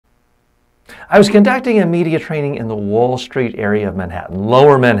I was conducting a media training in the Wall Street area of Manhattan,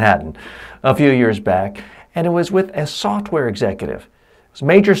 Lower Manhattan, a few years back, and it was with a software executive. It was a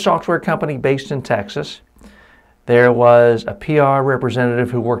major software company based in Texas. There was a PR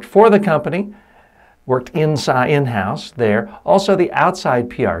representative who worked for the company, worked in-house there. Also, the outside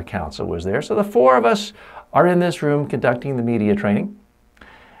PR counsel was there. So the four of us are in this room conducting the media training.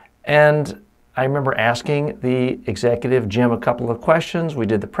 And I remember asking the executive, Jim, a couple of questions. We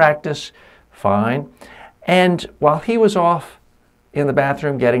did the practice, fine. And while he was off in the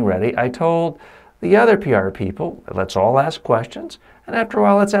bathroom getting ready, I told the other PR people, let's all ask questions. And after a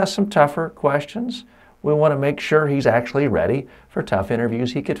while, let's ask some tougher questions. We want to make sure he's actually ready for tough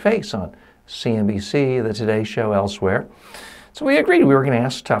interviews he could face on CNBC, the Today Show, elsewhere. So we agreed we were going to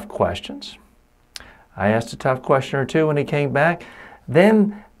ask tough questions. I asked a tough question or two when he came back.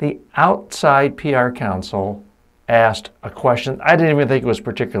 Then the outside PR counsel asked a question I didn't even think was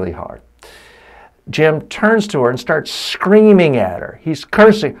particularly hard. Jim turns to her and starts screaming at her. He's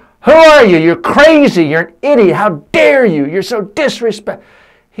cursing. Who are you? You're crazy. You're an idiot. How dare you? You're so disrespectful.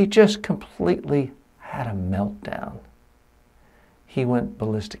 He just completely had a meltdown. He went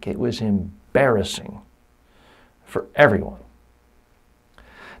ballistic. It was embarrassing for everyone.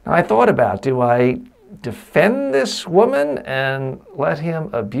 Now I thought about, do I defend this woman and let him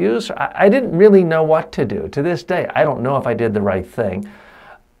abuse her? I didn't really know what to do. To this day, I don't know if I did the right thing.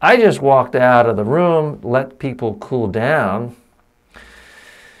 I just walked out of the room, let people cool down.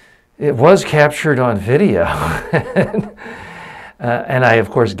 It was captured on video. And I, of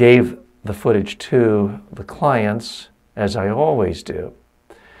course, gave the footage to the clients, as I always do.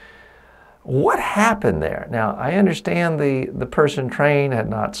 What happened there? Now, I understand the person trained had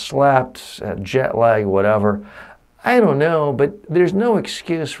not slept, had jet lag, whatever. I don't know, but there's no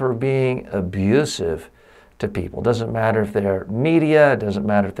excuse for being abusive to people. Doesn't matter if they're media, doesn't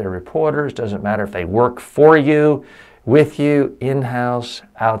matter if they're reporters, doesn't matter if they work for you, with you, in-house,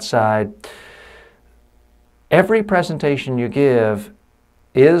 outside. Every presentation you give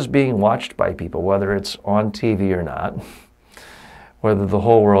is being watched by people, whether it's on TV or not, whether the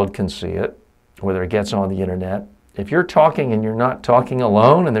whole world can see it, whether it gets on the internet. If you're talking and you're not talking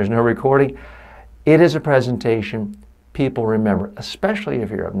alone and there's no recording, it is a presentation people remember, especially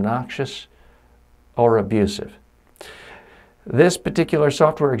if you're obnoxious or abusive. This particular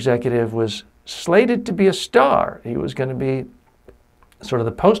software executive was slated to be a star. He was going to be sort of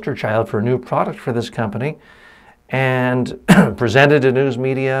the poster child for a new product for this company, and presented to news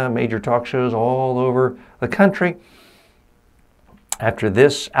media, major talk shows all over the country. After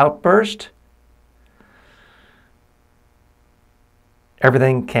this outburst,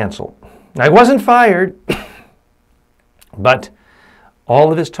 everything canceled. Now, he wasn't fired, but all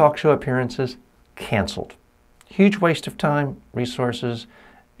of his talk show appearances canceled. Huge waste of time, resources,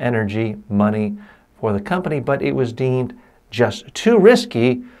 energy, money for the company, but it was deemed just too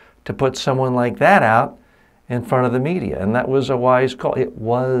risky to put someone like that out in front of the media, and that was a wise call. It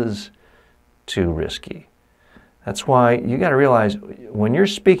was too risky. That's why you got to realize when you're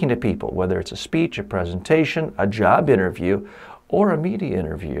speaking to people, whether it's a speech, a presentation, a job interview, or a media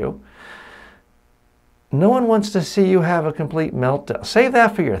interview, no one wants to see you have a complete meltdown. Save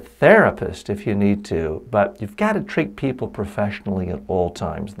that for your therapist if you need to, but you've got to treat people professionally at all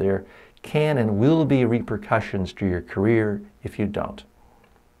times. There can and will be repercussions to your career if you don't.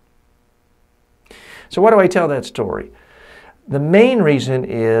 So why do I tell that story? The main reason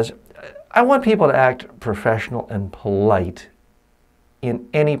is I want people to act professional and polite in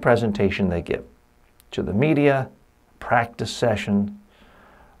any presentation they give. To the media, practice session,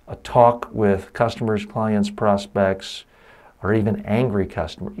 a talk with customers, clients, prospects, or even angry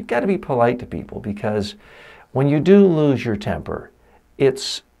customers. You've got to be polite to people, because when you do lose your temper,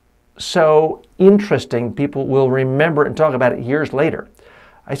 it's so interesting. People will remember it and talk about it years later.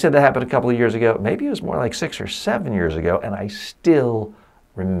 I said that happened a couple of years ago. Maybe it was more like 6 or 7 years ago, and I still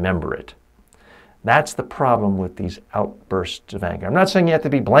remember it. That's the problem with these outbursts of anger. I'm not saying you have to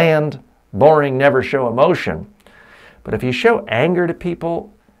be bland, boring, never show emotion. But if you show anger to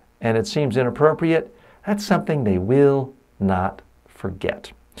people and it seems inappropriate, that's something they will not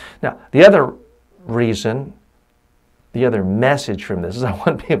forget. Now, the other reason, the other message from this is I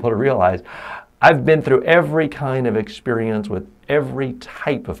want people to realize I've been through every kind of experience with every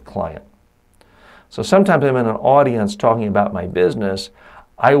type of client. So sometimes I'm in an audience talking about my business.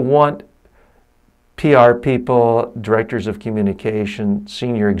 I want PR people, directors of communication,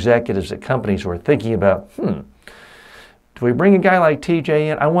 senior executives at companies who are thinking about, do we bring a guy like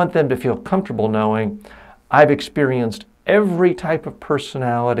TJ in? I want them to feel comfortable knowing I've experienced every type of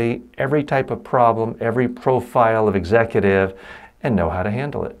personality, every type of problem, every profile of executive, and know how to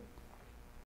handle it.